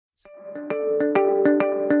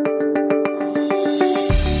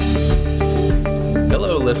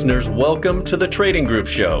listeners. Welcome to the Trading Group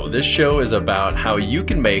Show. This show is about how you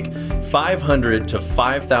can make $500 to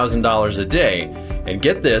 $5,000 a day. And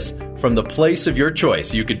get this, from the place of your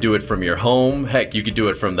choice. You could do it from your home. Heck, you could do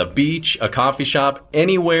it from the beach, a coffee shop,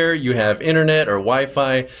 anywhere you have internet or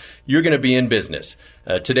Wi-Fi. You're going to be in business.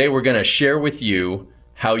 Today, we're going to share with you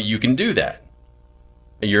how you can do that.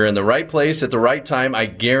 You're in the right place at the right time. I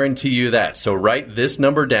guarantee you that. So write this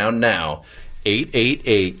number down now,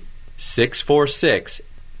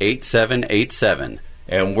 888-646-8787.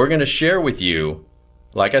 And we're going to share with you,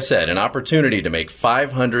 like I said, an opportunity to make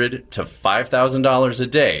 $500 to $5,000 a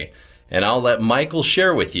day. And I'll let Michael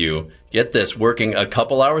share with you, get this, working a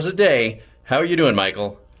couple hours a day. How are you doing,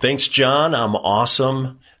 Michael? Thanks, John. I'm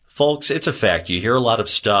awesome. Folks, it's a fact. You hear a lot of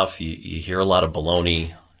stuff. You hear a lot of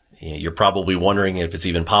baloney. You're probably wondering if it's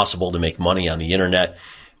even possible to make money on the internet.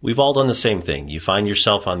 We've all done the same thing. You find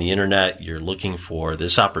yourself on the internet. You're looking for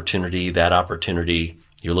this opportunity, that opportunity.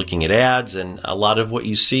 You're looking at ads, and a lot of what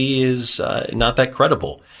you see is not that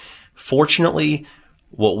credible. Fortunately,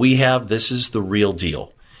 what we have, this is the real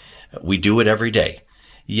deal. We do it every day.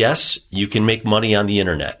 Yes, you can make money on the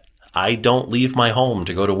internet. I don't leave my home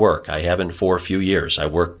to go to work. I haven't for a few years. I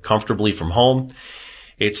work comfortably from home.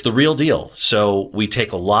 It's the real deal. So we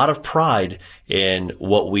take a lot of pride in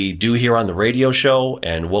what we do here on the radio show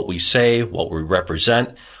and what we say, what we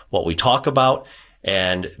represent, what we talk about.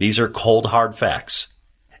 And these are cold, hard facts.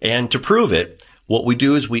 And to prove it, what we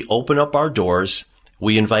do is we open up our doors.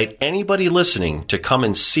 We invite anybody listening to come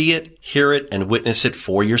and see it, hear it, and witness it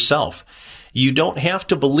for yourself. You don't have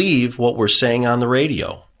to believe what we're saying on the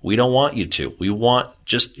radio. We don't want you to. We want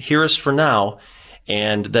just hear us for now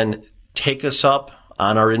and then take us up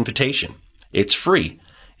on our invitation. It's free.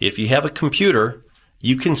 If you have a computer,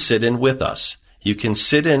 you can sit in with us. You can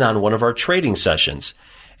sit in on one of our trading sessions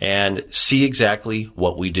and see exactly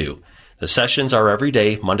what we do. The sessions are every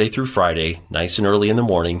day, Monday through Friday, nice and early in the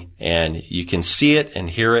morning, and you can see it and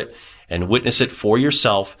hear it and witness it for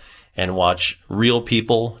yourself and watch real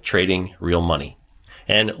people trading real money.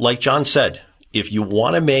 And like John said, if you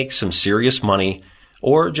want to make some serious money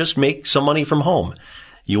or just make some money from home,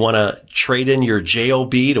 you want to trade in your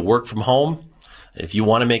JOB to work from home, if you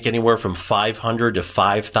want to make anywhere from $500 to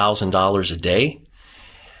 $5,000 a day,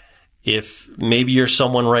 if maybe you're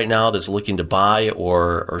someone right now that's looking to buy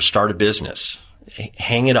or start a business,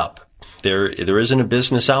 hang it up. There isn't a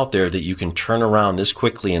business out there that you can turn around this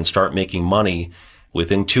quickly and start making money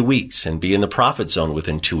within 2 weeks and be in the profit zone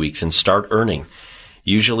within 2 weeks and start earning.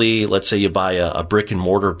 Usually, let's say you buy a brick and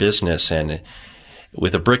mortar business, and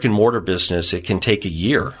with a brick and mortar business, it can take a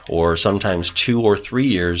year or sometimes 2 or 3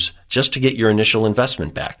 years just to get your initial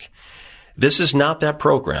investment back. This is not that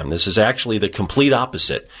program. This is actually the complete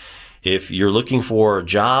opposite. If you're looking for a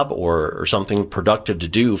job or something productive to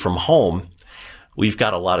do from home, we've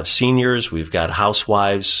got a lot of seniors, we've got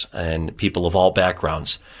housewives, and people of all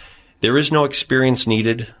backgrounds. There is no experience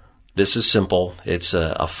needed. This is simple. It's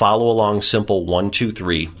a follow-along simple 1, 2,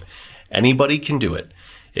 3. Anybody can do it.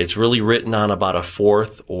 It's really written on about a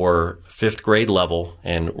 4th or 5th grade level,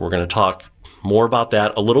 and we're going to talk more about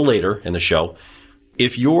that a little later in the show.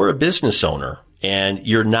 If you're a business owner and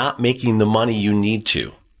you're not making the money you need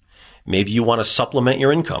to, maybe you want to supplement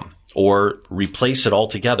your income or replace it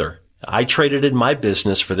altogether. I traded in my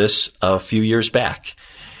business for this a few years back.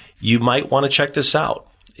 You might want to check this out.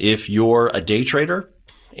 If you're a day trader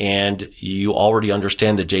and you already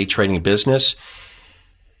understand the day trading business,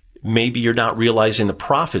 maybe you're not realizing the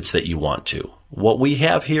profits that you want to. What we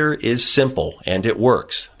have here is simple and it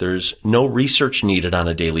works. There's no research needed on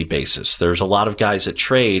a daily basis. There's a lot of guys that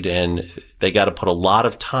trade and they got to put a lot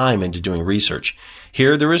of time into doing research.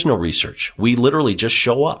 Here, there is no research. We literally just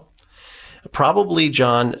show up. Probably,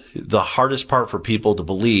 John, the hardest part for people to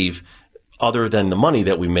believe, other than the money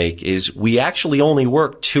that we make, is we actually only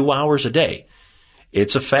work 2 hours a day.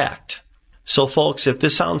 It's a fact. So, folks, if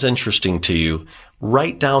this sounds interesting to you,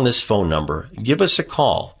 write down this phone number. Give us a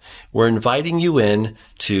call. We're inviting you in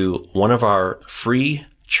to one of our free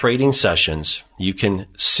trading sessions. You can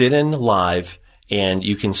sit in live and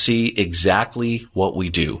you can see exactly what we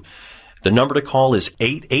do. The number to call is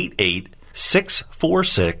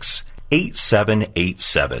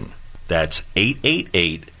 888-646-8787. That's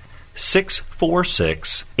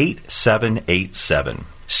 888-646-8787.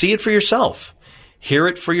 See it for yourself. Hear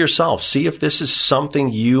it for yourself. See if this is something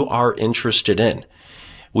you are interested in.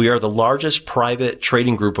 We are the largest private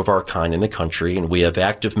trading group of our kind in the country, and we have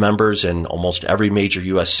active members in almost every major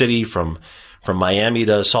U.S. city from Miami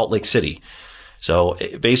to Salt Lake City. So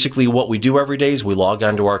basically what we do every day is we log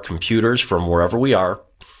onto our computers from wherever we are,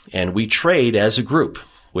 and we trade as a group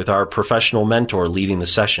with our professional mentor leading the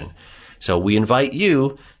session. So we invite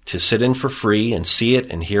you to sit in for free and see it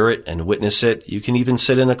and hear it and witness it. You can even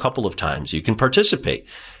sit in a couple of times. You can participate.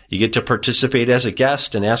 You get to participate as a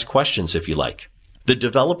guest and ask questions if you like. The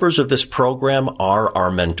developers of this program are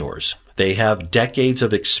our mentors. They have decades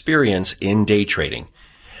of experience in day trading.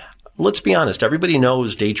 Let's be honest, everybody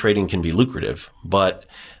knows day trading can be lucrative, but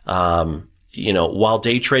while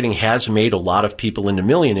day trading has made a lot of people into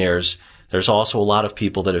millionaires, there's also a lot of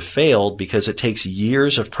people that have failed because it takes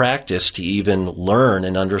years of practice to even learn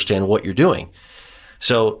and understand what you're doing.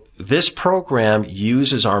 So this program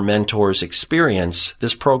uses our mentors' experience.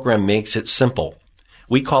 This program makes it simple.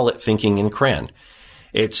 We call it thinking in CRAN.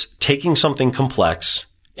 It's taking something complex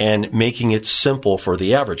and making it simple for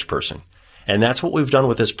the average person. And that's what we've done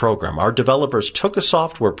with this program. Our developers took a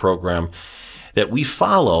software program that we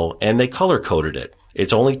follow and they color coded it.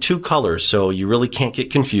 It's only 2 colors, so you really can't get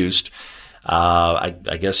confused.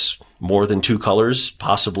 I guess more than 2 colors,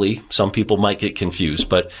 possibly. Some people might get confused,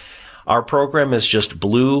 but our program is just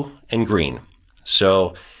blue and green.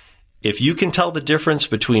 So if you can tell the difference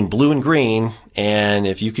between blue and green, and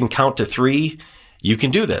if you can count to 3, you can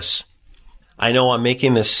do this. I know I'm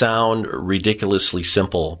making this sound ridiculously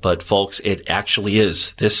simple, but folks, it actually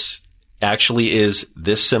is. This actually is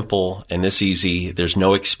this simple and this easy. There's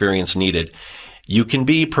no experience needed. You can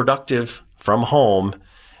be productive from home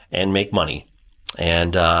and make money.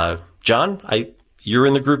 And John, you're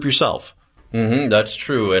in the group yourself. Mm-hmm, that's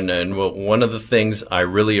true. And one of the things I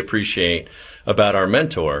really appreciate about our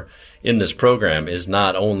mentor in this program is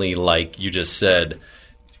not only, like you just said,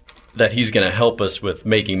 that he's going to help us with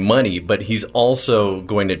making money, but he's also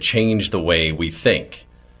going to change the way we think.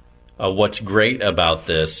 What's great about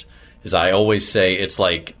this is I always say it's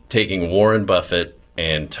like taking Warren Buffett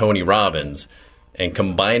and Tony Robbins and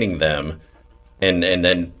combining them and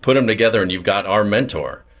then put them together, and you've got our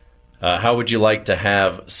mentor. How would you like to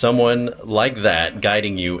have someone like that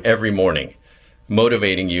guiding you every morning,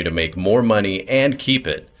 motivating you to make more money and keep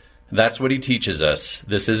it? That's what he teaches us.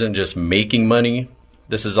 This isn't just making money.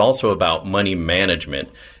 This is also about money management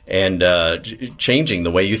and changing the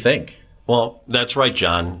way you think. Well, that's right,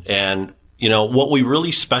 John. And, what we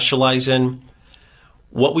really specialize in,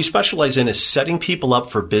 is setting people up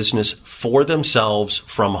for business for themselves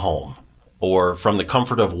from home or from the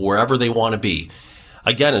comfort of wherever they want to be.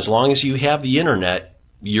 Again, as long as you have the internet,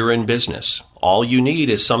 you're in business. All you need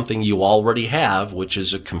is something you already have, which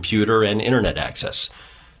is a computer and internet access.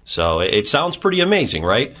 So it sounds pretty amazing,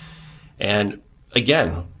 right? And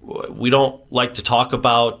again, we don't like to talk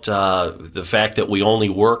about the fact that we only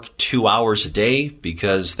work 2 hours a day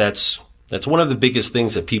because that's one of the biggest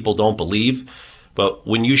things that people don't believe. But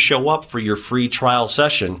when you show up for your free trial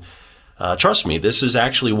session, trust me, this is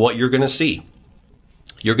actually what you're going to see.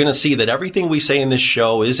 You're going to see that everything we say in this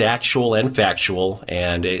show is actual and factual,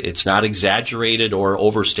 and it's not exaggerated or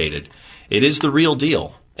overstated. It is the real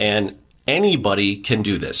deal, and anybody can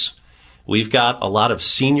do this. We've got a lot of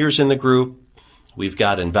seniors in the group. We've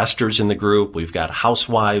got investors in the group. We've got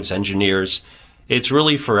housewives, engineers. It's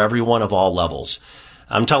really for everyone of all levels.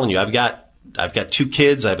 I'm telling you, I've got 2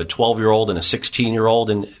 kids. I have a 12-year-old and a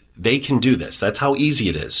 16-year-old, and they can do this. That's how easy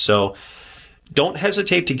it is. So don't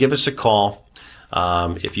hesitate to give us a call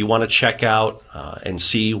if you want to check out and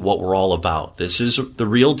see what we're all about. This is the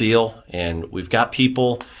real deal, and we've got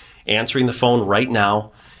people answering the phone right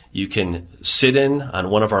now. You can sit in on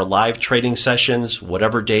one of our live trading sessions,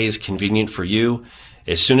 whatever day is convenient for you,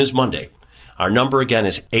 as soon as Monday. Our number again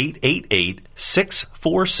is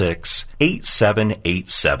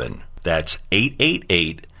 888-646-8787. That's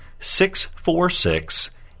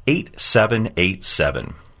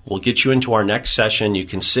 888-646-8787. We'll get you into our next session. You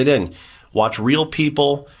can sit in, watch real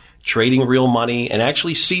people trading real money, and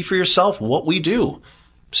actually see for yourself what we do.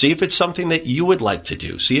 See if it's something that you would like to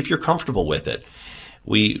do. See if you're comfortable with it.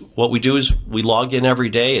 What we do is we log in every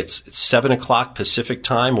day. It's 7 o'clock Pacific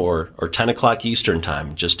time or 10 o'clock Eastern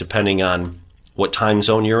time, just depending on what time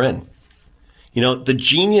zone you're in. The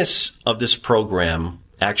genius of this program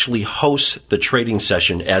actually hosts the trading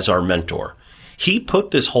session as our mentor. He put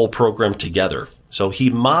this whole program together, so he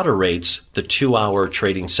moderates the 2-hour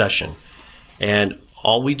trading session. And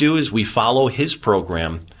all we do is we follow his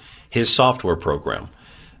program, his software program,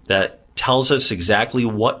 that tells us exactly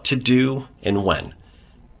what to do and when.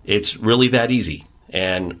 It's really that easy.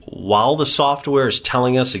 And while the software is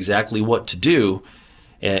telling us exactly what to do,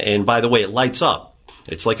 and by the way, it lights up.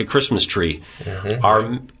 It's like a Christmas tree.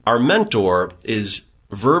 Mm-hmm. Our mentor is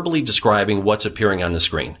verbally describing what's appearing on the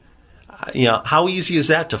screen. How easy is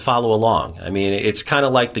that to follow along? I mean, it's kind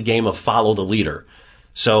of like the game of follow the leader.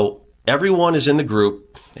 So everyone is in the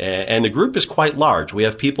group, and the group is quite large. We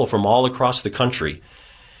have people from all across the country.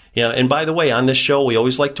 Yeah, and by the way, on this show, we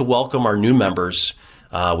always like to welcome our new members.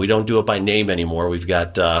 We don't do it by name anymore. We've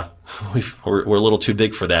got we're a little too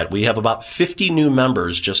big for that. We have about 50 new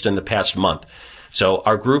members just in the past month. So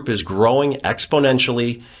our group is growing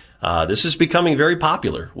exponentially. This is becoming very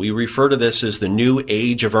popular. We refer to this as the new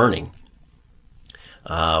age of earning.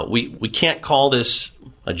 We can't call this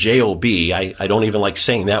a job. I don't even like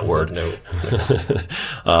saying that word. No.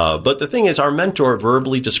 But the thing is, our mentor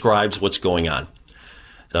verbally describes what's going on.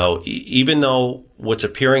 So even though what's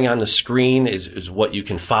appearing on the screen is what you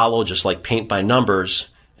can follow, just like paint by numbers,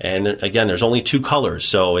 and again, there's only two colors,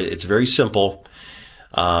 so it's very simple.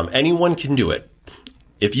 Anyone can do it.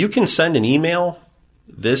 If you can send an email,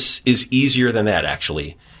 this is easier than that,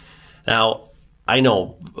 actually. Now, I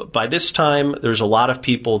know by this time, there's a lot of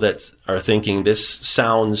people that are thinking this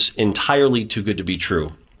sounds entirely too good to be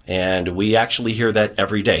true, and we actually hear that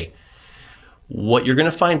every day. What you're going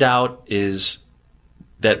to find out is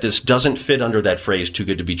that this doesn't fit under that phrase, too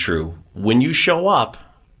good to be true. When you show up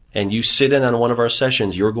and you sit in on one of our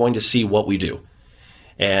sessions, you're going to see what we do.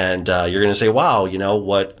 And you're going to say, wow, you know,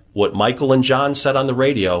 what Michael and John said on the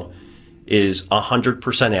radio is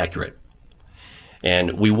 100% accurate.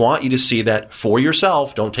 And we want you to see that for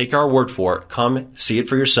yourself. Don't take our word for it. Come see it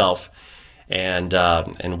for yourself. And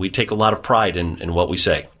we take a lot of pride in what we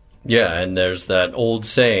say. Yeah, and there's that old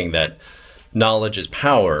saying that knowledge is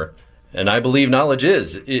power. And I believe knowledge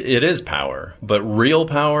is power, but real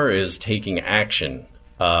power is taking action.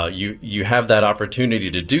 You have that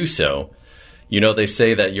opportunity to do so. You know, they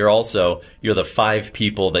say that you're the 5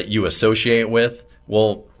 people that you associate with.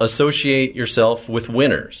 Well, associate yourself with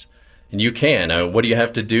winners. And you can. What do you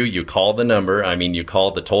have to do? You call the number. You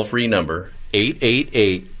call the toll-free number,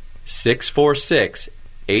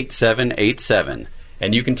 888-646-8787.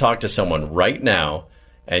 And you can talk to someone right now.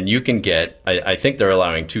 And you can get, I think they're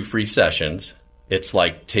allowing 2 free sessions. It's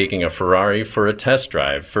like taking a Ferrari for a test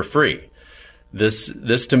drive for free. This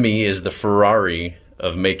to me is the Ferrari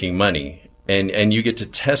of making money. And you get to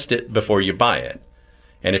test it before you buy it.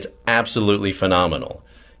 And it's absolutely phenomenal.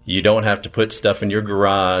 You don't have to put stuff in your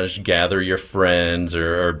garage, gather your friends,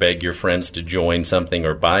 or beg your friends to join something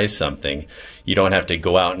or buy something. You don't have to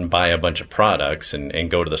go out and buy a bunch of products and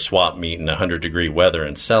go to the swap meet in 100-degree weather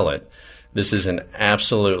and sell it. This is an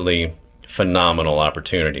absolutely phenomenal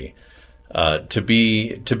opportunity to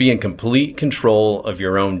be in complete control of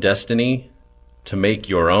your own destiny, to make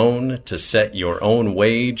your own, to set your own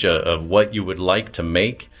wage of what you would like to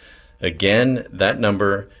make. Again, that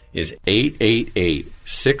number is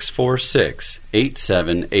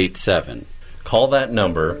 888-646-8787. Call that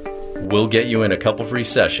number. We'll get you in a couple free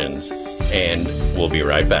sessions, and we'll be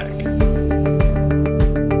right back.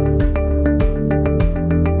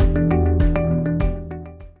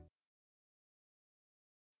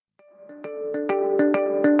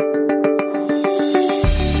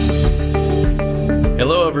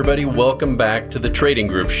 Hello, everybody. Welcome back to the Trading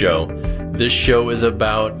Group Show. This show is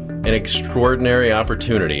about an extraordinary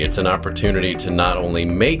opportunity. It's an opportunity to not only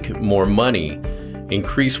make more money,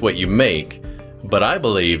 increase what you make, but I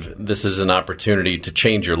believe this is an opportunity to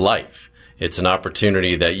change your life. It's an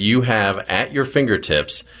opportunity that you have at your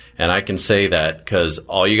fingertips, and I can say that because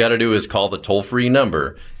all you got to do is call the toll-free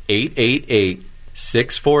number,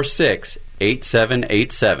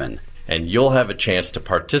 888-646-8787, and you'll have a chance to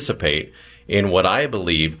participate in what I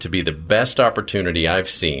believe to be the best opportunity I've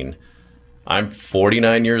seen. I'm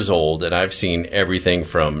 49 years old, and I've seen everything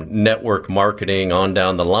from network marketing on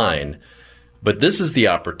down the line. But this is the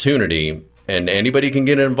opportunity, and anybody can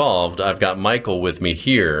get involved. I've got Michael with me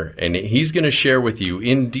here, and he's going to share with you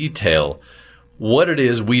in detail what it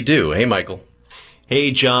is we do. Hey, Michael.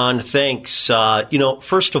 Hey, John. Thanks.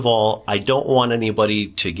 First of all, I don't want anybody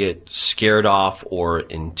to get scared off or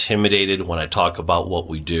intimidated when I talk about what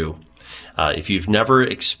we do. If you've never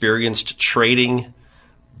experienced trading,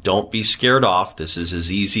 don't be scared off. This is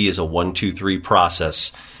as easy as a 1, 2, 3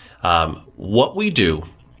 process. What we do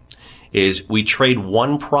is we trade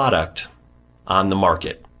one product on the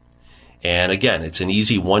market. And again, it's an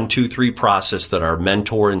easy 1, 2, 3 process that our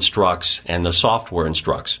mentor instructs and the software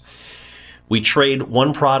instructs. We trade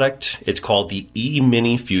one product. It's called the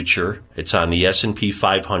E-mini future. It's on the S&P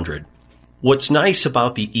 500. What's nice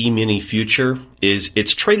about the E-mini future is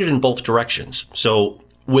it's traded in both directions. So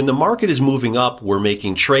when the market is moving up, we're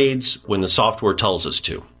making trades when the software tells us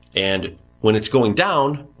to. And when it's going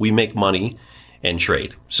down, we make money and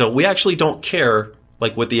trade. So we actually don't care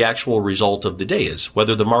like what the actual result of the day is.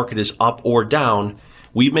 Whether the market is up or down,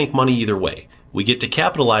 we make money either way. We get to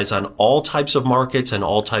capitalize on all types of markets and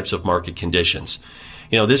all types of market conditions.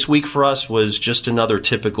 This week for us was just another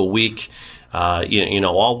typical week.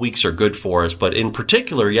 All weeks are good for us, but in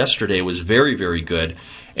particular, yesterday was very, very good.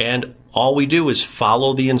 And all we do is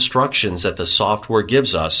follow the instructions that the software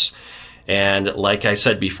gives us. And like I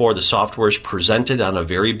said before, the software is presented on a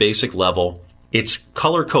very basic level. It's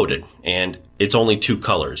color coded, and it's only 2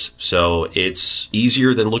 colors. So it's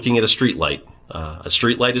easier than looking at a street light. A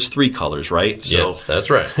street light is 3 colors, right? Yes, that's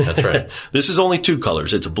right. That's right. This is only 2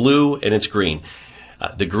 colors. It's blue and it's green.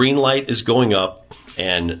 The green light is going up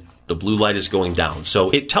and the blue light is going down. So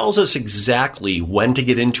it tells us exactly when to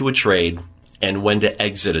get into a trade and when to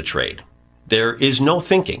exit a trade. There is no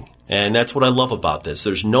thinking. And that's what I love about this.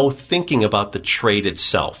 There's no thinking about the trade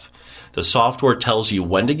itself. The software tells you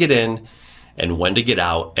when to get in and when to get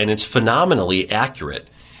out, and it's phenomenally accurate.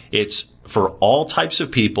 It's for all types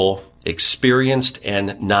of people, experienced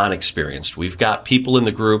and non-experienced. We've got people in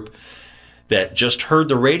the group that just heard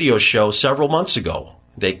the radio show several months ago.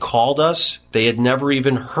 They called us. They had never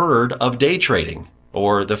even heard of day trading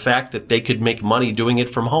or the fact that they could make money doing it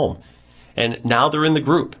from home. And now they're in the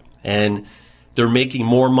group, and they're making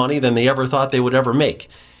more money than they ever thought they would ever make.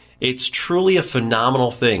 It's truly a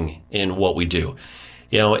phenomenal thing in what we do.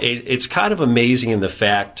 It's kind of amazing in the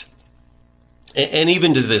fact, and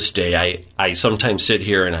even to this day, I sometimes sit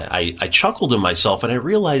here and I chuckle to myself, and I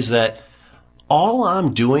realize that all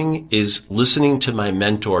I'm doing is listening to my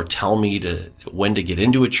mentor tell me when to get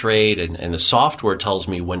into a trade, and the software tells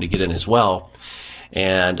me when to get in as well.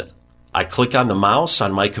 And I click on the mouse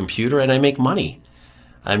on my computer and I make money.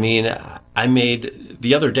 I mean,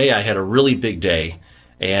 the other day I had a really big day,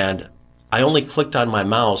 and I only clicked on my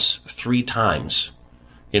mouse 3 times.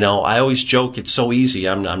 I always joke it's so easy.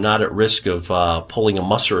 I'm not at risk of pulling a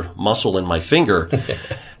muscle in my finger.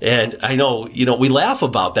 And I know, we laugh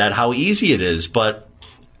about that, how easy it is, but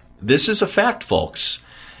this is a fact, folks.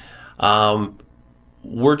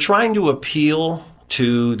 We're trying to appeal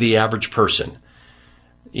to the average person.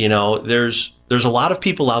 There's a lot of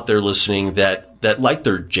people out there listening that like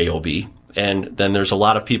their JOB, and then there's a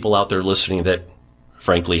lot of people out there listening that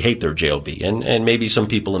frankly hate their JOB, and maybe some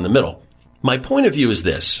people in the middle. My point of view is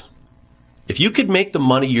this. If you could make the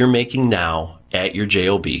money you're making now at your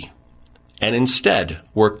JOB and instead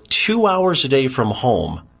work 2 hours a day from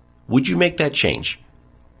home, would you make that change?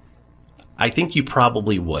 I think you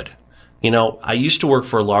probably would. I used to work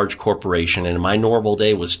for a large corporation, and my normal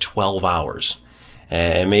day was 12 hours.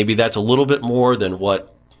 And maybe that's a little bit more than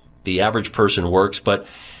what the average person works, but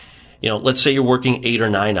let's say you're working 8 or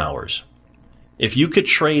 9 hours. If you could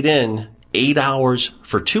trade in 8 hours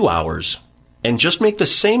for 2 hours and just make the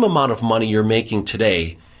same amount of money you're making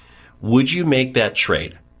today, would you make that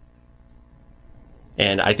trade?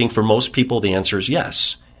 And I think for most people, the answer is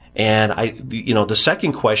yes. And the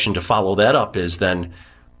second question to follow that up is then,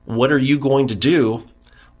 what are you going to do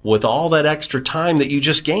with all that extra time that you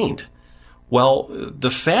just gained? Well,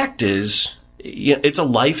 the fact is, it's a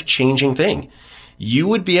life-changing thing. You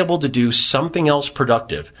would be able to do something else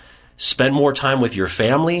productive, spend more time with your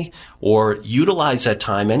family, or utilize that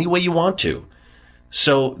time any way you want to.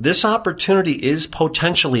 So this opportunity is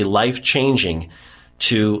potentially life-changing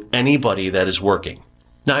to anybody that is working.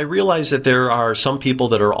 Now, I realize that there are some people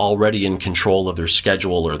that are already in control of their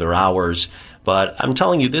schedule or their hours, but I'm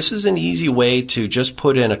telling you, this is an easy way to just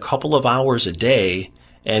put in a couple of hours a day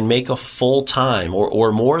and make a full-time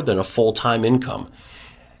or more than a full-time income.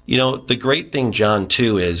 The great thing, John,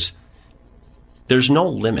 too, is there's no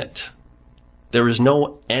limit. There is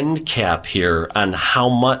no end cap here on how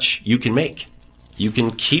much you can make. You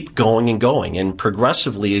can keep going and going, and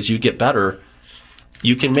progressively as you get better,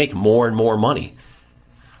 you can make more and more money.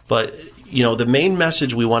 But, the main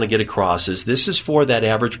message we want to get across is this is for that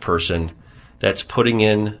average person that's putting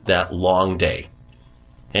in that long day.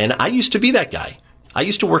 And I used to be that guy. I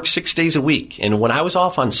used to work 6 days a week. And when I was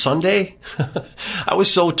off on Sunday, I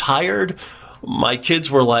was so tired. My kids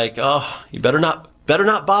were like, "Oh, you better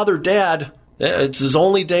not bother Dad. It's his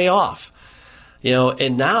only day off."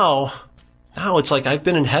 And now it's like I've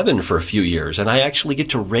been in heaven for a few years, and I actually get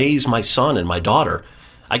to raise my son and my daughter.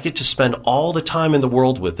 I get to spend all the time in the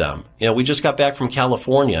world with them. We just got back from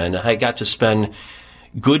California, and I got to spend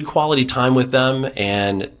good quality time with them,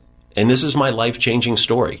 and this is my life-changing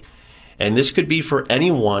story. And this could be for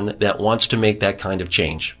anyone that wants to make that kind of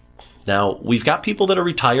change. Now, we've got people that are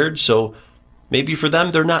retired, so maybe for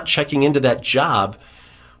them, they're not checking into that job,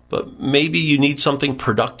 but maybe you need something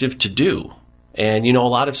productive to do. And, a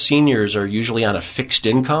lot of seniors are usually on a fixed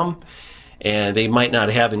income, and they might not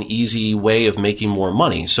have an easy way of making more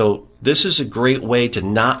money. So this is a great way to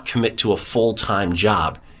not commit to a full-time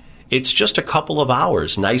job. It's just a couple of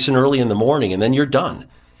hours, nice and early in the morning, and then you're done.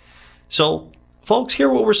 So folks, hear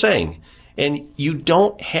what we're saying. And you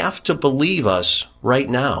don't have to believe us right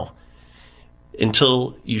now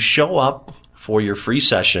until you show up for your free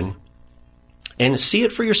session and see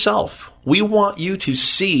it for yourself. We want you to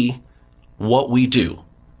see what we do.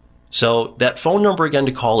 So that phone number again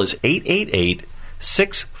to call is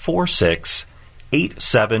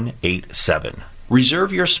 888-646-8787.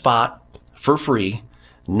 Reserve your spot for free,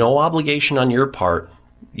 no obligation on your part.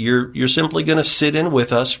 You're simply going to sit in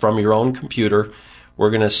with us from your own computer. We're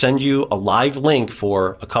going to send you a live link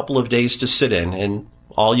for a couple of days to sit in, and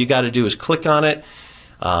all you got to do is click on it.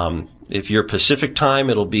 If you're Pacific time,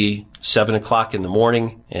 it'll be 7 o'clock in the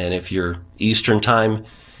morning, and if you're Eastern time,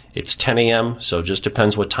 it's 10 a.m., so it just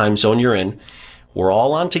depends what time zone you're in. We're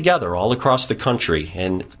all on together all across the country,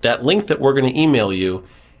 and that link that we're going to email you,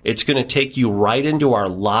 it's going to take you right into our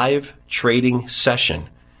live trading session.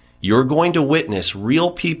 You're going to witness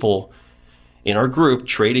real people in our group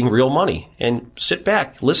trading real money, and sit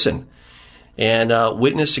back, listen, and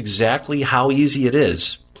witness exactly how easy it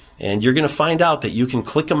is. And you're going to find out that you can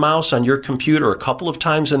click a mouse on your computer a couple of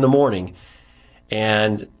times in the morning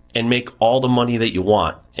and make all the money that you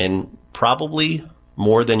want, and probably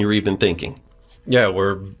more than you're even thinking. Yeah,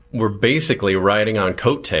 we're basically riding on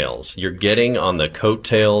coattails. You're getting on the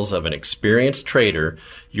coattails of an experienced trader,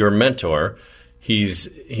 your mentor.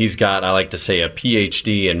 He's got, I like to say, a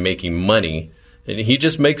PhD in making money, and he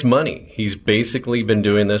just makes money. He's basically been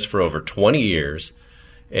doing this for over 20 years,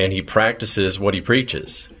 and he practices what he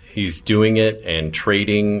preaches. He's doing it and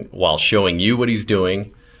trading while showing you what he's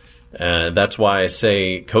doing. That's why I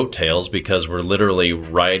say coattails, because we're literally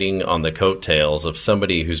riding on the coattails of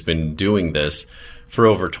somebody who's been doing this for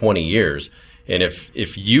over 20 years. And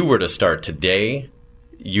if you were to start today,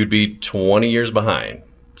 you'd be 20 years behind.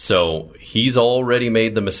 So he's already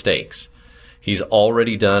made the mistakes. He's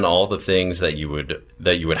already done all the things that you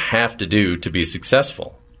would have to do to be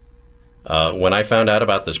successful. When I found out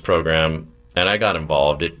about this program and I got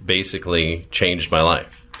involved, it basically changed my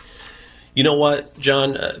life. You know what,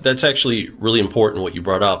 John? That's actually really important what you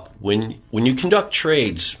brought up. When you conduct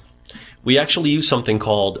trades, we actually use something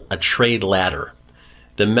called a trade ladder.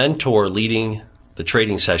 The mentor leading the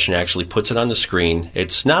trading session actually puts it on the screen.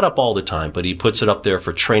 It's not up all the time, but he puts it up there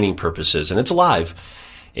for training purposes, and it's live.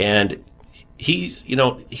 And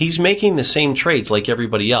he's making the same trades like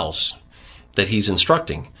everybody else that he's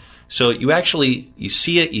instructing. So you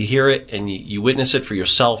see it, you hear it, and you witness it for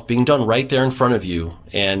yourself being done right there in front of you.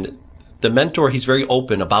 And the mentor, he's very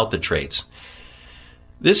open about the trades.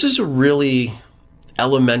 This is a really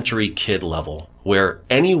elementary kid level where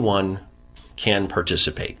anyone can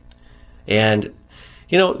participate. And,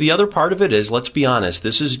 the other part of it is, let's be honest,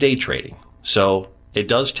 this is day trading. So it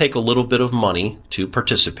does take a little bit of money to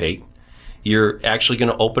participate. You're actually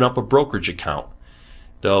going to open up a brokerage account.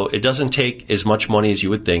 Though it doesn't take as much money as you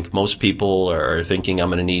would think. Most people are thinking I'm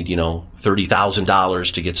going to need,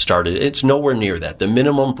 $30,000 to get started. It's nowhere near that. The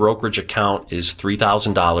minimum brokerage account is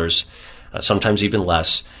 $3,000, sometimes even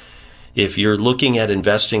less. If you're looking at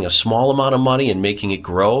investing a small amount of money and making it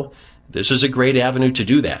grow, this is a great avenue to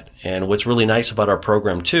do that. And what's really nice about our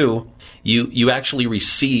program too, you actually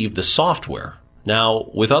receive the software. Now,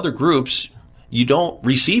 with other groups, you don't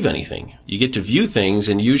receive anything. You get to view things,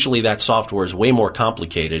 and usually that software is way more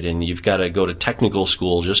complicated, and you've got to go to technical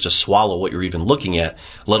school just to swallow what you're even looking at,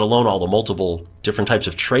 let alone all the multiple different types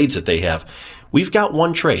of trades that they have. We've got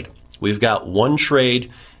one trade. We've got one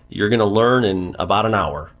trade you're going to learn in about an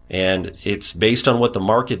hour, and it's based on what the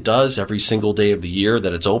market does every single day of the year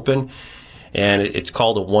that it's open, and it's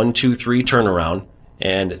called a 1-2-3 turnaround,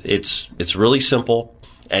 and it's really simple.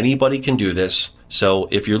 Anybody can do this. So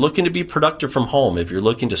if you're looking to be productive from home, if you're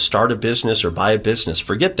looking to start a business or buy a business,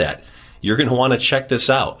 forget that. You're going to want to check this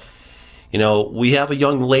out. We have a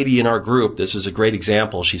young lady in our group. This is a great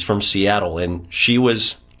example. She's from Seattle, and she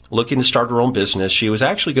was looking to start her own business. She was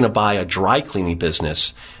actually going to buy a dry cleaning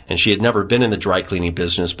business, and she had never been in the dry cleaning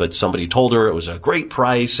business, but somebody told her it was a great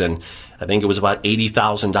price, and I think it was about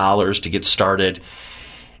 $80,000 to get started.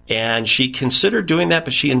 And she considered doing that,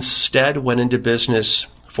 but she instead went into business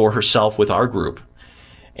for herself with our group,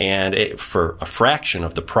 and for a fraction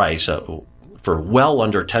of the price, for well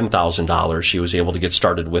under $10,000, she was able to get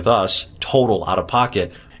started with us, total out of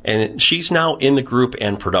pocket. And she's now in the group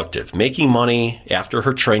and productive, making money after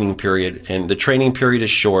her training period. And the training period is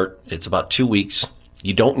short. It's about 2 weeks.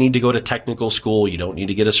 You don't need to go to technical school. You don't need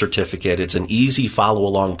to get a certificate. It's an easy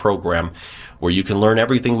follow-along program where you can learn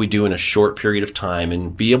everything we do in a short period of time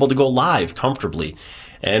and be able to go live comfortably.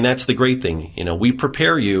 And that's the great thing. We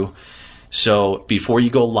prepare you so before you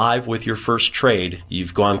go live with your first trade,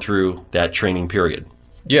 you've gone through that training period.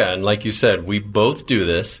 Yeah, and like you said, we both do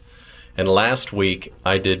this. And last week,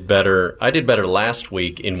 I did better last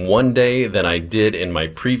week in one day than I did in my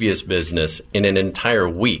previous business in an entire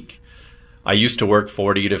week. I used to work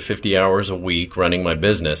 40 to 50 hours a week running my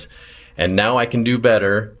business, and now I can do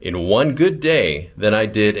better in one good day than I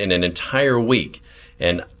did in an entire week.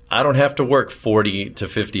 And I don't have to work 40 to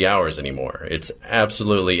 50 hours anymore. It's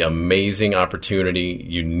absolutely amazing opportunity.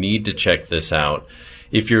 You need to check this out.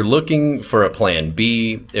 If you're looking for a plan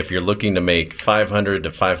B, if you're looking to make $500 to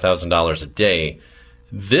 $5,000 a day,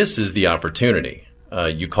 this is the opportunity.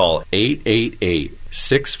 You call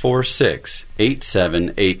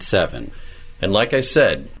 888-646-8787. And like I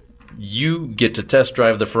said, you get to test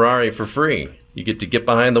drive the Ferrari for free. You get to get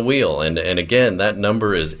behind the wheel. And again, that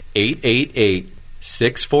number is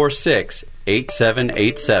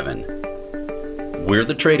 888-646-8787. We're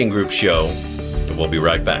the Trading Group Show, and we'll be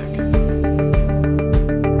right back.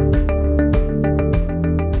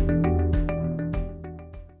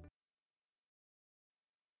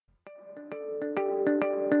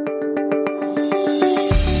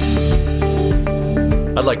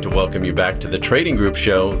 I'd like to welcome you back to the Trading Group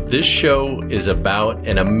Show. This show is about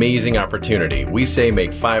an amazing opportunity. We say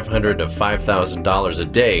make $500 to $5,000 a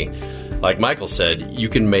day. Like Michael said, you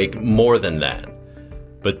can make more than that.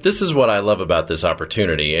 But this is what I love about this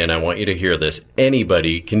opportunity, and I want you to hear this.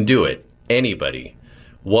 Anybody can do it. Anybody.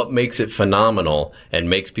 What makes it phenomenal and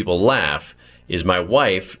makes people laugh is my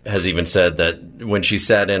wife has even said that when she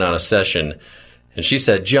sat in on a session, and she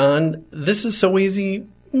said, "John, this is so easy,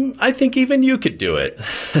 I think even you could do it."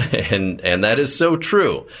 and that is so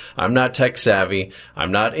true. I'm not tech savvy.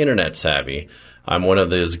 I'm not internet savvy. I'm one of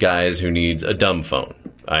those guys who needs a dumb phone.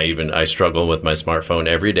 I struggle with my smartphone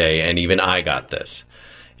every day, and even I got this.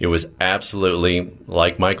 It was absolutely,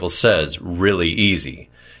 like Michael says, really easy.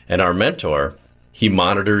 And our mentor, he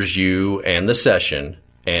monitors you and the session,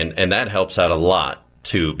 and that helps out a lot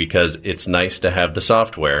too, because it's nice to have the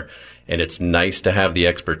software and it's nice to have the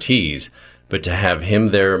expertise. But to have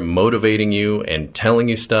him there motivating you and telling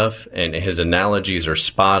you stuff, and his analogies are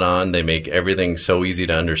spot on. They make everything so easy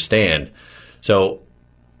to understand. So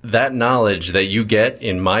that knowledge that you get,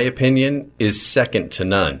 in my opinion, is second to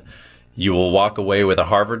none. You will walk away with a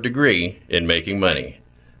Harvard degree in making money.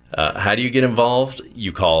 How do you get involved?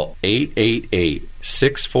 You call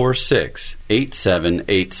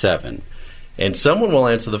 888-646-8787. And someone will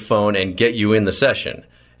answer the phone and get you in the session.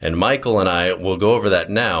 And Michael and I will go over that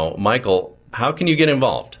now. Michael, how can you get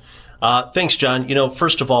involved? Thanks, John.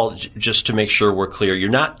 First of all, just to make sure we're clear, you're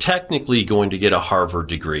not technically going to get a Harvard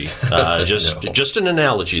degree. Just an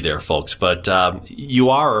analogy there, folks. But you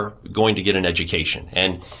are going to get an education.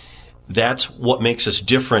 And that's what makes us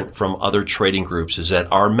different from other trading groups, is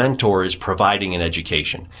that our mentor is providing an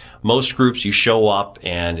education. Most groups, you show up,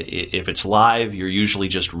 and if it's live, you're usually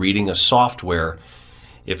just reading a software.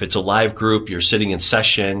 If it's a live group, you're sitting in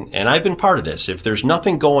session. And I've been part of this. If there's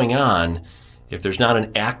nothing going on, if there's not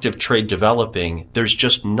an active trade developing, there's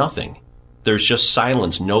just nothing. There's just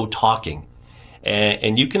silence, no talking.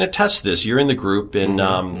 And you can attest to this. You're in the group, and,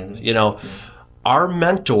 our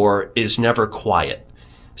mentor is never quiet.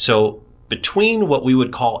 So between what we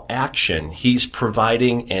would call action, he's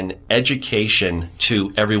providing an education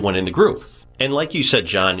to everyone in the group. And like you said,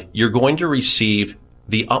 John, you're going to receive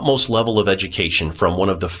the utmost level of education from one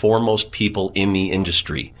of the foremost people in the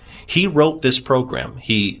industry. He wrote this program.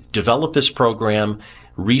 He developed this program,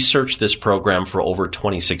 researched this program for over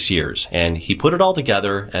 26 years. And he put it all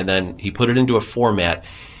together, and then he put it into a format.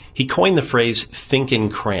 He coined the phrase think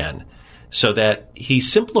and cran, so that he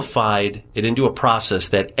simplified it into a process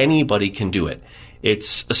that anybody can do it.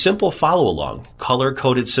 It's a simple follow-along,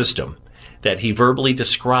 color-coded system that he verbally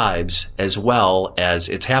describes as well as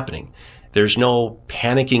it's happening. There's no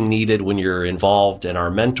panicking needed when you're involved, and our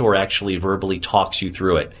mentor actually verbally talks you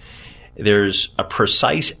through it. There's a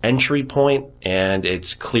precise entry point, and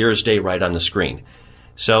it's clear as day right on the screen.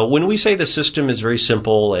 So when we say the system is very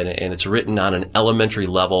simple and it's written on an elementary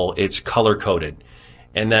level, it's color-coded.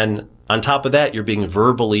 And then on top of that, you're being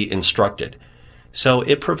verbally instructed. So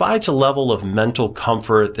it provides a level of mental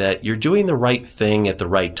comfort that you're doing the right thing at the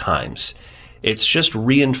right times. It's just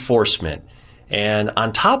reinforcement. And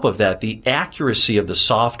on top of that, the accuracy of the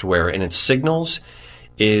software and its signals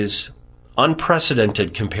is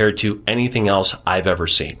unprecedented compared to anything else I've ever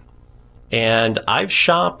seen. And I've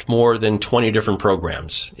shopped more than 20 different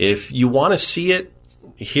programs. If you want to see it,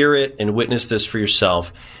 hear it, and witness this for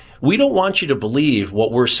yourself, we don't want you to believe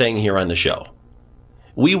what we're saying here on the show.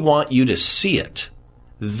 We want you to see it.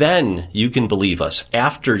 Then you can believe us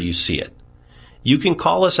after you see it. You can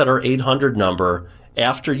call us at our 800 number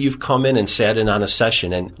after you've come in and sat in on a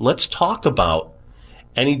session, and let's talk about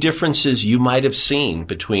Any differences you might have seen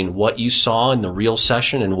between what you saw in the real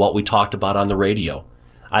session and what we talked about on the radio.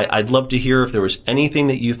 I'd love to hear if there was anything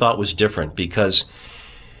that you thought was different, because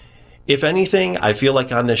if anything, I feel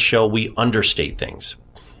like on this show we understate things.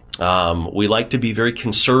 We like to be very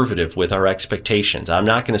conservative with our expectations. I'm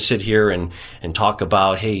not going to sit here and talk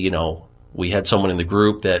about, hey, you know, we had someone in the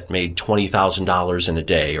group that made $20,000 in a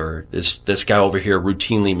day, or this guy over here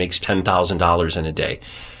routinely makes $10,000 in a day.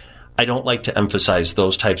 I don't like to emphasize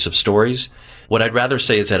those types of stories. What I'd rather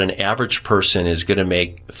say is that an average person is going to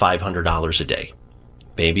make $500 a day,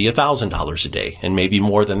 maybe $1,000 a day, and maybe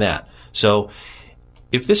more than that. So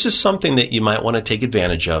if this is something that you might want to take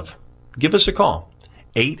advantage of, give us a call.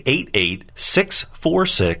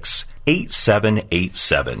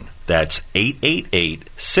 888-646-8787. That's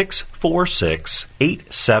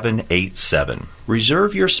 888-646-8787.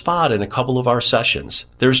 Reserve your spot in a couple of our sessions.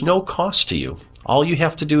 There's no cost to you. All you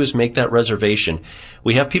have to do is make that reservation.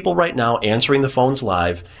 We have people right now answering the phones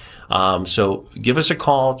live. So give us a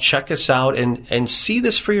call, check us out, and see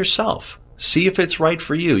this for yourself. See if it's right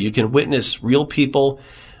for you. You can witness real people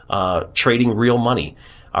trading real money.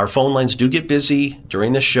 Our phone lines do get busy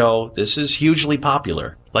during the show. This is hugely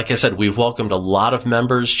popular. Like I said, we've welcomed a lot of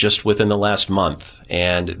members just within the last month,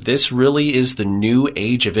 and this really is the new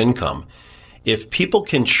age of income. If people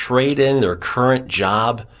can trade in their current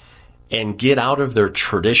job and get out of their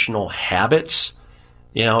traditional habits,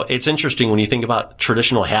 you know, it's interesting when you think about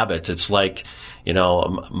traditional habits. It's like, you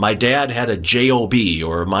know, my dad had a job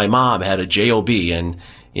or my mom had a job, and,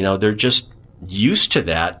 you know, they're just used to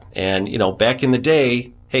that. And, you know, back in the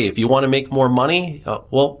day, hey, if you want to make more money,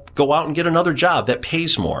 well, go out and get another job that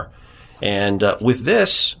pays more. And with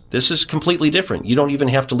this is completely different. You don't even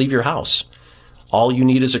have to leave your house. All you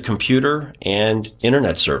need is a computer and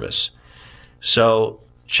internet service. So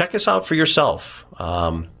check us out for yourself.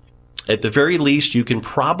 At the very least, you can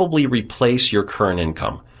probably replace your current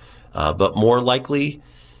income. But more likely,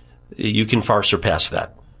 you can far surpass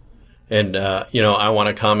that. And, you know, I want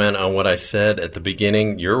to comment on what I said at the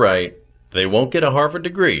beginning. You're right. They won't get a Harvard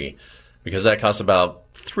degree because that costs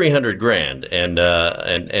about $300,000.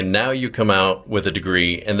 And now you come out with a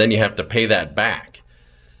degree and then you have to pay that back.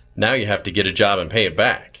 Now you have to get a job and pay it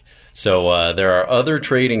back. So there are other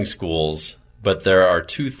trading schools, but there are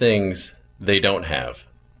two things they don't have: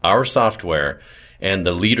 our software and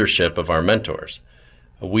the leadership of our mentors.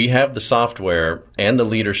 We have the software and the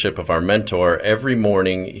leadership of our mentor. Every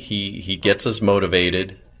morning he gets us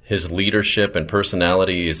motivated. His leadership and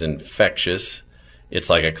personality is infectious. It's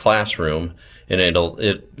like a classroom, and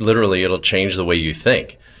it'll change the way you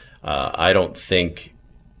think. I don't think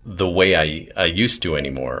the way I used to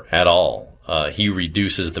anymore at all. He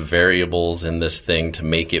reduces the variables in this thing to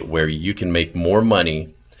make it where you can make more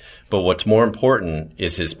money. But what's more important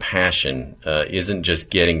is his passion isn't just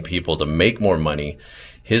getting people to make more money.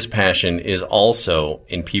 His passion is also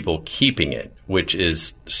in people keeping it, which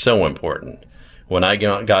is so important. When I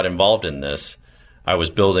got involved in this, I was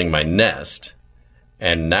building my nest,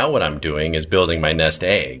 and now what I'm doing is building my nest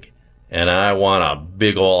egg, and I want a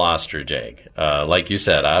big ol' ostrich egg. Like you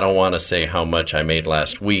said, I don't want to say how much I made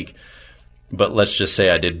last week, but let's just say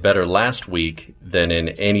I did better last week than in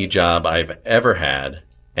any job I've ever had,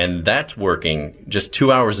 and that's working just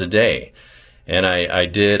 2 hours a day. And I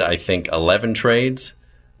did, I think, 11 trades.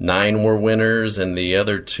 9 were winners, and the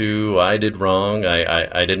other 2 I did wrong.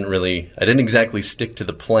 I didn't exactly stick to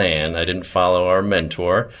the plan. I didn't follow our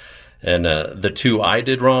mentor, and the 2 I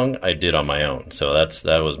did wrong, I did on my own. So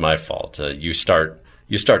that was my fault. You start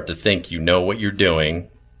to think you know what you're doing,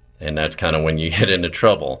 and that's kind of when you get into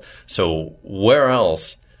trouble. So where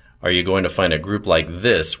else are you going to find a group like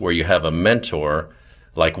this where you have a mentor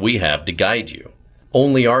like we have to guide you?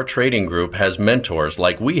 Only our trading group has mentors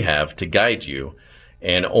like we have to guide you.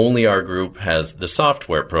 And only our group has the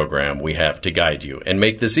software program we have to guide you and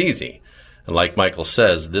make this easy. And like Michael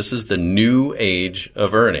says, this is the new age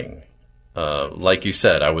of earning. Like you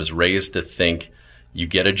said, I was raised to think you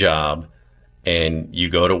get a job and you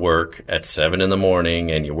go to work at 7 in the morning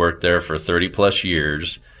and you work there for 30 plus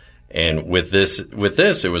years. And with this,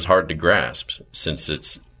 it was hard to grasp, since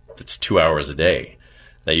it's 2 hours a day,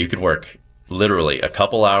 that you could work literally a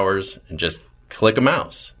couple hours and just click a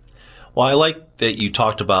mouse. Well, I like that you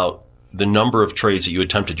talked about the number of trades that you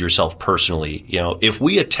attempted yourself personally. You know, if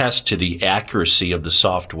we attest to the accuracy of the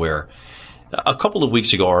software, a couple of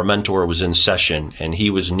weeks ago, our mentor was in session and he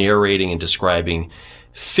was narrating and describing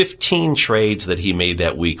 15 trades that he made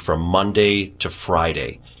that week from Monday to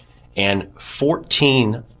Friday. And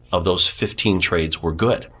 14 of those 15 trades were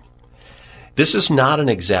good. This is not an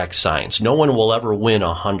exact science. No one will ever win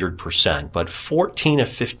 100%, but 14 of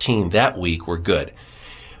 15 that week were good.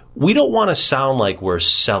 We don't want to sound like we're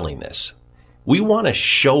selling this. We want to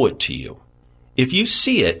show it to you. If you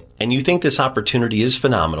see it and you think this opportunity is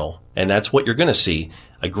phenomenal, and that's what you're going to see,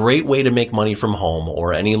 a great way to make money from home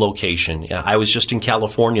or any location. I was just in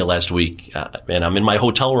California last week, and I'm in my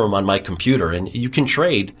hotel room on my computer, and you can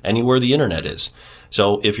trade anywhere the internet is.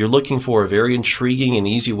 So if you're looking for a very intriguing and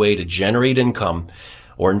easy way to generate income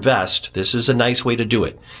or invest, this is a nice way to do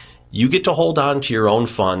it. You get to hold on to your own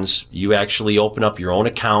funds. You actually open up your own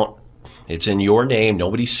account. It's in your name.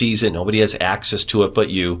 Nobody sees it. Nobody has access to it but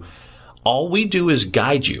you. All we do is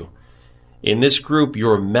guide you. In this group,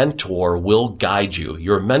 your mentor will guide you.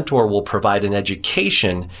 Your mentor will provide an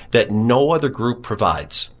education that no other group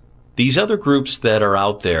provides. These other groups that are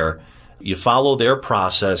out there, you follow their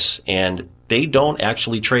process and they don't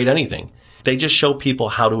actually trade anything. They just show people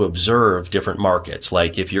how to observe different markets.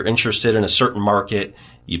 Like if you're interested in a certain market,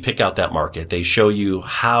 you pick out that market. They show you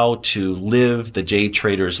how to live the day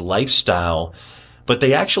trader's lifestyle, but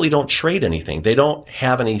they actually don't trade anything. They don't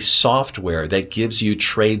have any software that gives you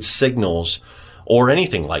trade signals or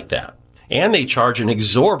anything like that. And they charge an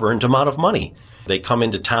exorbitant amount of money. They come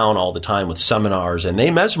into town all the time with seminars and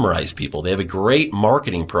they mesmerize people. They have a great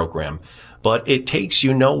marketing program, but it takes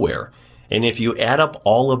you nowhere. And if you add up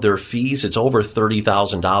all of their fees, it's over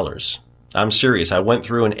 $30,000. I'm serious. I went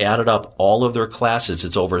through and added up all of their classes.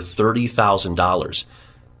 It's over $30,000.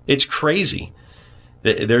 It's crazy.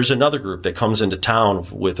 There's another group that comes into town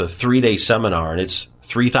with a 3-day seminar, and it's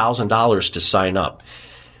 $3,000 to sign up.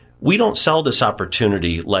 We don't sell this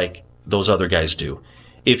opportunity like those other guys do.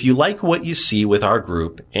 If you like what you see with our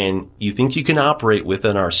group and you think you can operate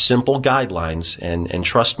within our simple guidelines, and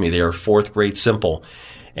trust me, they are 4th grade simple,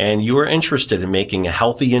 and you are interested in making a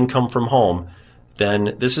healthy income from home,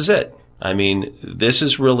 then this is it. I mean, this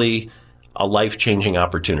is really a life-changing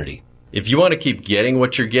opportunity. If you want to keep getting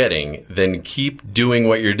what you're getting, then keep doing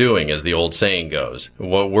what you're doing, as the old saying goes.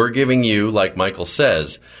 What we're giving you, like Michael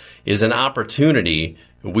says, is an opportunity.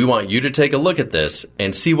 We want you to take a look at this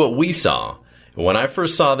and see what we saw. When I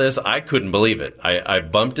first saw this, I couldn't believe it. I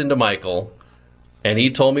bumped into Michael, and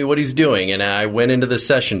he told me what he's doing, and I went into the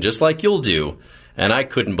session just like you'll do, and I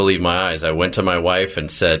couldn't believe my eyes. I went to my wife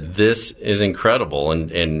and said, this is incredible,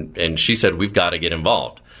 and she said, we've got to get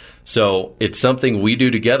involved. So it's something we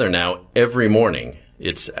do together now every morning.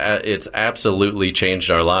 It's absolutely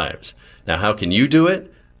changed our lives. Now, how can you do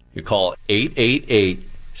it? You call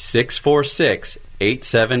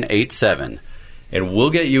 888-646-8787, and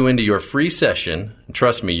we'll get you into your free session.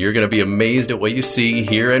 Trust me, you're going to be amazed at what you see,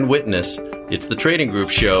 hear, and witness. It's the Trading Group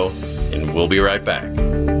Show, and we'll be right back.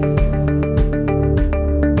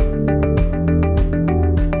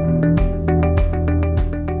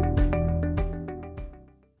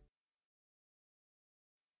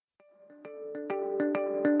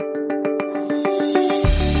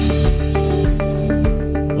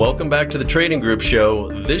 Welcome back to the Trading Group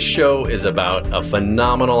Show. This show is about a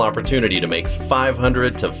phenomenal opportunity to make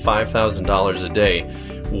 $500 to $5,000 a day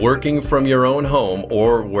working from your own home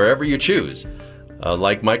or wherever you choose.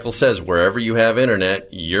 Like Michael says, wherever you have internet,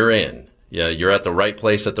 you're in. Yeah, you're at the right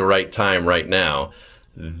place at the right time right now.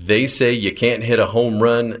 They say you can't hit a home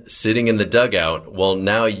run sitting in the dugout. Well,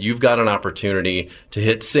 now you've got an opportunity to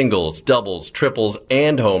hit singles, doubles, triples,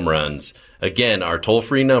 and home runs. Again, our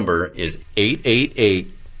toll-free number is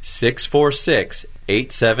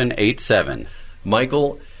 888-646-8787.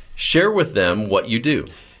 Michael, share with them what you do.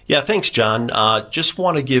 Yeah, thanks, John. Just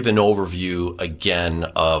want to give an overview again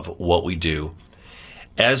of what we do.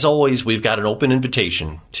 As always, we've got an open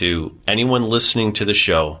invitation to anyone listening to the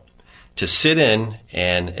show to sit in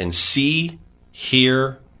and see,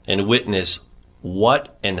 hear, and witness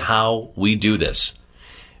what and how we do this.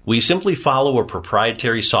 We simply follow a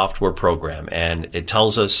proprietary software program, and it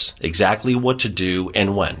tells us exactly what to do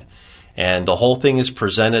and when. And the whole thing is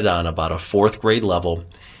presented on about a 4th grade level.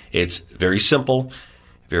 It's very simple,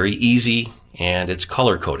 very easy, and it's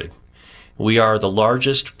color-coded. We are the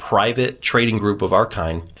largest private trading group of our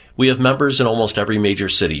kind. We have members in almost every major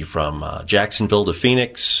city, from Jacksonville to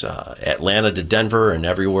Phoenix, Atlanta to Denver, and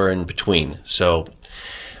everywhere in between. So,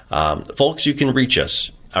 folks, you can reach us.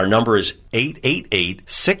 Our number is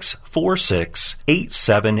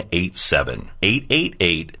 888-646-8787.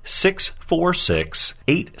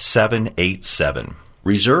 888-646-8787.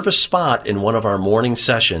 Reserve a spot in one of our morning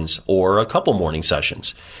sessions or a couple morning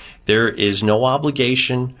sessions. There is no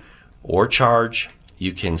obligation or charge.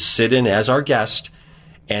 You can sit in as our guest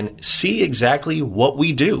and see exactly what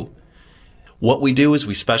we do. What we do is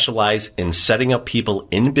we specialize in setting up people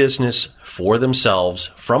in business for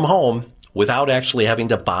themselves from home without actually having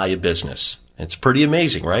to buy a business. It's pretty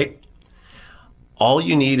amazing, right? all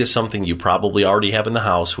you need is something you probably already have in the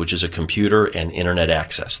house, which is a computer and internet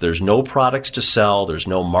access. There's no products to sell. There's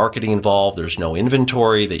no marketing involved. There's no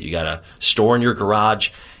inventory that you got to store in your garage.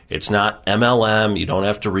 It's not MLM. You don't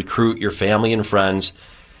have to recruit your family and friends.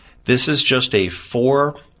 This is just a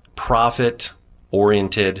for-profit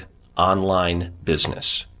oriented online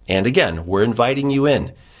business. And again, we're inviting you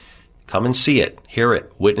in. Come and see it, hear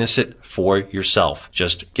it, witness it for yourself.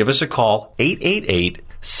 Just give us a call,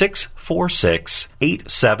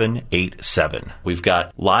 888-646-8787. We've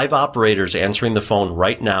got live operators answering the phone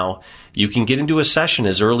right now. You can get into a session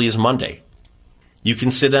as early as Monday. You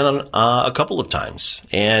can sit in a couple of times.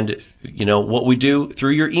 And, what we do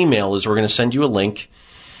through your email is we're going to send you a link.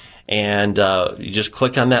 And you just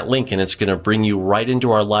click on that link, and it's going to bring you right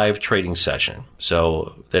into our live trading session.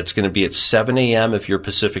 So that's going to be at 7 a.m. if you're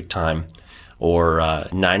Pacific time, or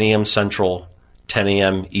 9 a.m. Central, 10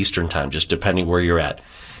 a.m. Eastern time, just depending where you're at.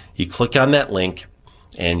 You click on that link,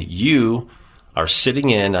 and you are sitting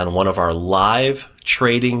in on one of our live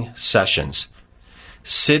trading sessions.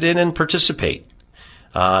 Sit in and participate.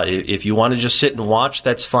 If you want to just sit and watch,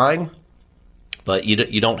 that's fine. But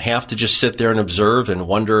you don't have to just sit there and observe and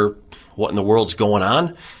wonder what in the world's going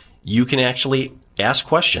on. You can actually ask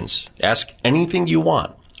questions. Ask anything you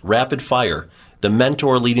want. Rapid fire. The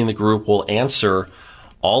mentor leading the group will answer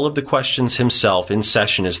all of the questions himself in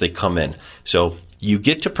session as they come in. So you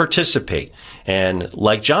get to participate. And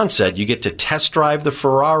like John said, you get to test drive the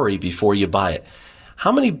Ferrari before you buy it.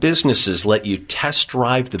 How many businesses let you test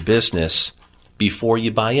drive the business before you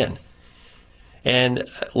buy in? And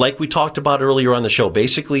like we talked about earlier on the show,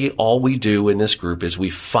 basically all we do in this group is we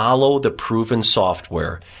follow the proven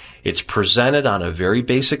software. It's presented on a very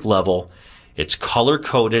basic level. It's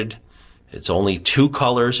color-coded. It's only 2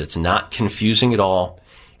 colors. It's not confusing at all.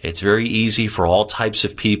 It's very easy for all types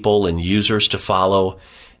of people and users to follow,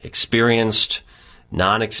 experienced,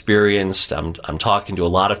 non-experienced. I'm talking to a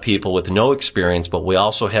lot of people with no experience, but we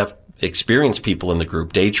also have experienced people in the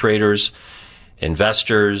group, day traders,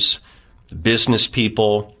 investors, business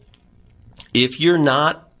people. If you're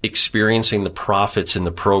not experiencing the profits in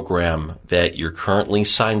the program that you're currently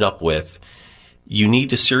signed up with, you need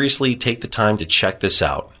to seriously take the time to check this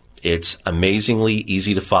out. It's amazingly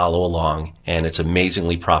easy to follow along, and it's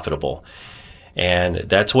amazingly profitable. And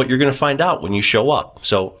that's what you're going to find out when you show up.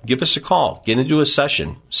 So give us a call, get into a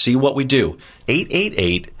session, see what we do.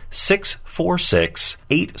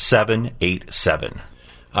 888-646-8787.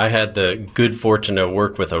 I had the good fortune to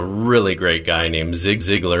work with a really great guy named Zig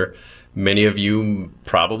Ziglar. Many of you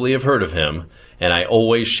probably have heard of him, and I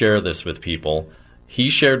always share this with people. He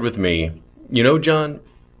shared with me, John,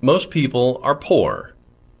 most people are poor.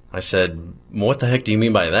 I said, what the heck do you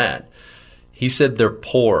mean by that? He said they're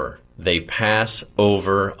poor. They pass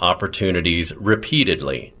over opportunities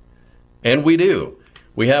repeatedly. And we do.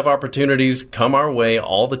 We have opportunities come our way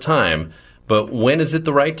all the time, but when is it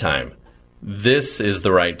the right time? This is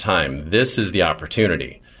the right time. This is the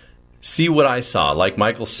opportunity. See what I saw. Like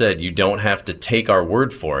Michael said, you don't have to take our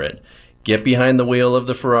word for it. Get behind the wheel of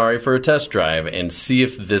the Ferrari for a test drive and see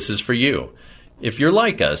if this is for you. If you're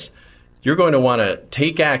like us, you're going to want to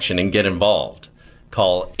take action and get involved.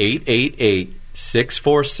 Call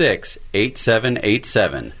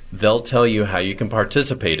 888-646-8787. They'll tell you how you can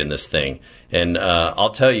participate in this thing. And I'll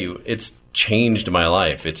tell you, it's changed my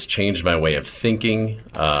life. It's changed my way of thinking.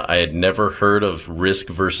 I had never heard of risk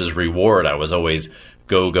versus reward. I was always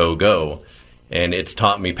go, go, go. And it's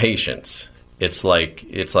taught me patience. It's like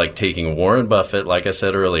taking Warren Buffett, like I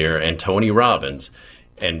said earlier, and Tony Robbins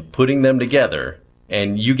and putting them together,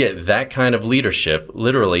 and you get that kind of leadership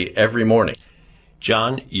literally every morning.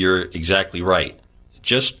 John, you're exactly right.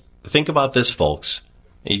 Just think about this, folks.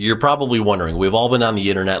 You're probably wondering, we've all been on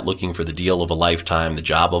the internet looking for the deal of a lifetime, the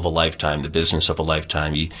job of a lifetime, the business of a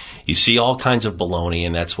lifetime. You see all kinds of baloney,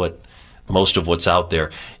 and that's what most of what's out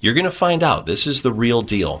there. You're going to find out this is the real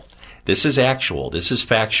deal. This is actual. This is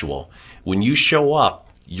factual. When you show up,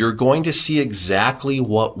 you're going to see exactly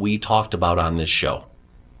what we talked about on this show.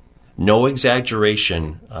 No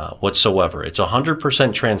exaggeration whatsoever. It's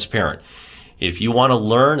 100% transparent. If you want to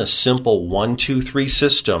learn a simple 1, 2, 3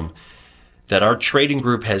 system that our trading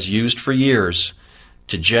group has used for years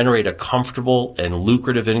to generate a comfortable and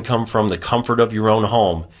lucrative income from the comfort of your own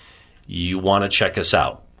home, you want to check us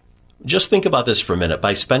out. Just think about this for a minute.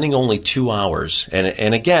 By spending only 2 hours,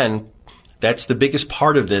 and again, that's the biggest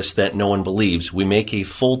part of this that no one believes. We make a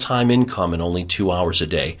full-time income in only 2 hours a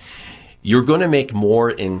day. You're going to make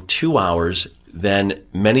more in 2 hours than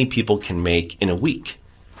many people can make in a week.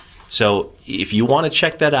 So if you want to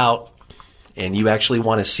check that out, and you actually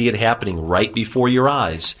want to see it happening right before your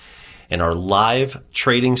eyes in our live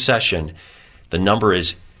trading session, The number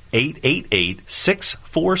is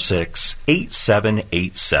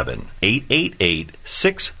 888-646-8787.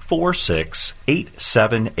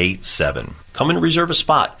 888-646-8787. Come and reserve a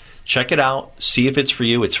spot. Check it out. See if it's for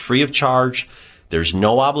you. It's free of charge. There's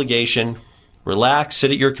no obligation. Relax,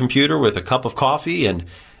 sit at your computer with a cup of coffee and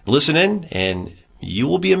listen in, and you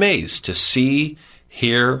will be amazed to see,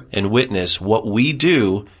 hear, and witness what we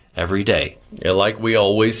do every day. Yeah, like we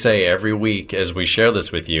always say every week as we share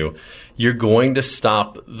this with you, you're going to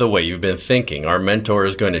stop the way you've been thinking. Our mentor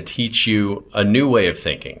is going to teach you a new way of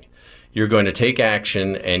thinking. You're going to take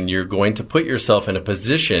action, and you're going to put yourself in a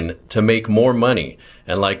position to make more money.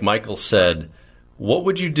 And like Michael said, what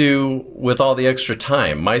would you do with all the extra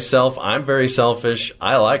time? Myself, I'm very selfish.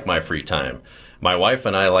 I like my free time. My wife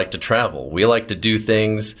and I like to travel. We like to do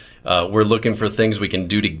things. We're looking for things we can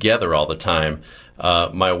do together all the time.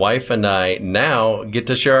 My wife and I now get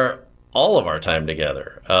to share all of our time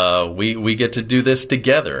together. We get to do this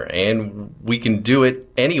together, and we can do it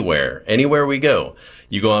anywhere we go.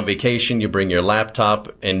 You go on vacation, you bring your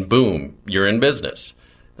laptop, and boom, you're in business.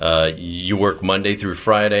 You work Monday through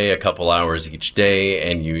Friday, a couple hours each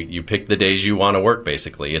day, and you pick the days you want to work,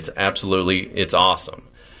 basically. It's awesome.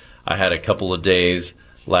 I had a couple of days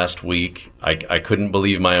last week. I couldn't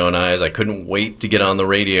believe my own eyes. I couldn't wait to get on the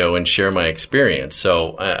radio and share my experience.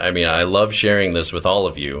 So, I love sharing this with all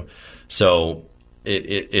of you. So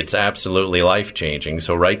it's absolutely life-changing.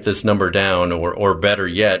 So write this number down, or better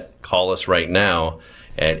yet, call us right now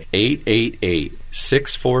at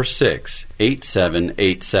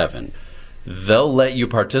 888-646-8787. They'll let you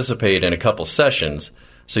participate in a couple sessions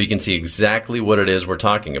so you can see exactly what it is we're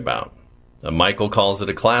talking about. Michael calls it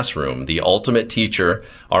a classroom. The ultimate teacher,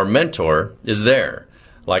 our mentor, is there.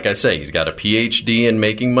 Like I say, he's got a PhD in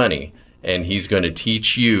making money, and he's going to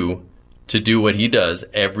teach you to do what he does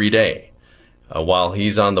every day. While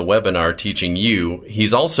he's on the webinar teaching you,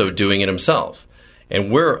 he's also doing it himself. And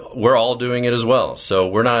we're all doing it as well. So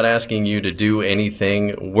we're not asking you to do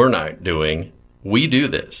anything we're not doing. We do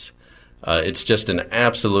this. It's just an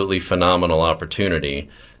absolutely phenomenal opportunity.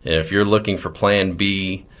 And if you're looking for Plan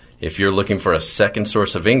B, if you're looking for a second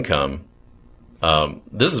source of income,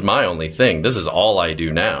 this is my only thing. This is all I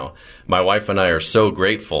do now. My wife and I are so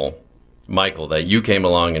grateful, Michael, that you came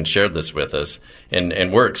along and shared this with us.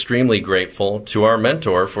 And we're extremely grateful to our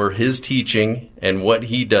mentor for his teaching and what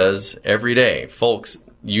he does every day. Folks,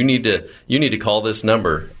 you need to call this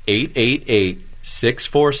number,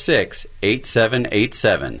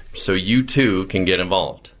 888-646-8787, so you too can get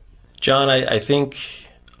involved. John, I think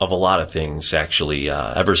of a lot of things, actually,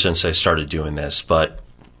 ever since I started doing this. But,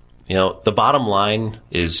 the bottom line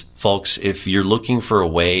is, folks, if you're looking for a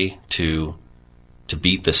way to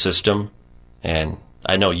beat the system, and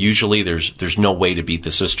I know usually there's no way to beat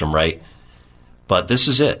the system, right? But this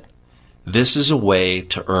is it. This is a way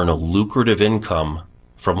to earn a lucrative income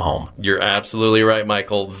from home. You're absolutely right,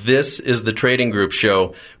 Michael. This is the Trading Group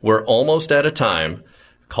Show. We're almost out of time.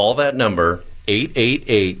 Call that number,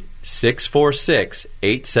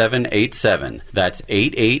 888-646-8787. That's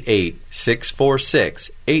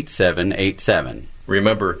 888-646-8787.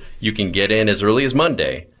 Remember, you can get in as early as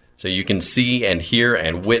Monday, so you can see and hear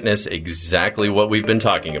and witness exactly what we've been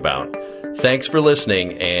talking about. Thanks for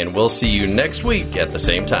listening, and we'll see you next week at the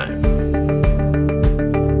same time.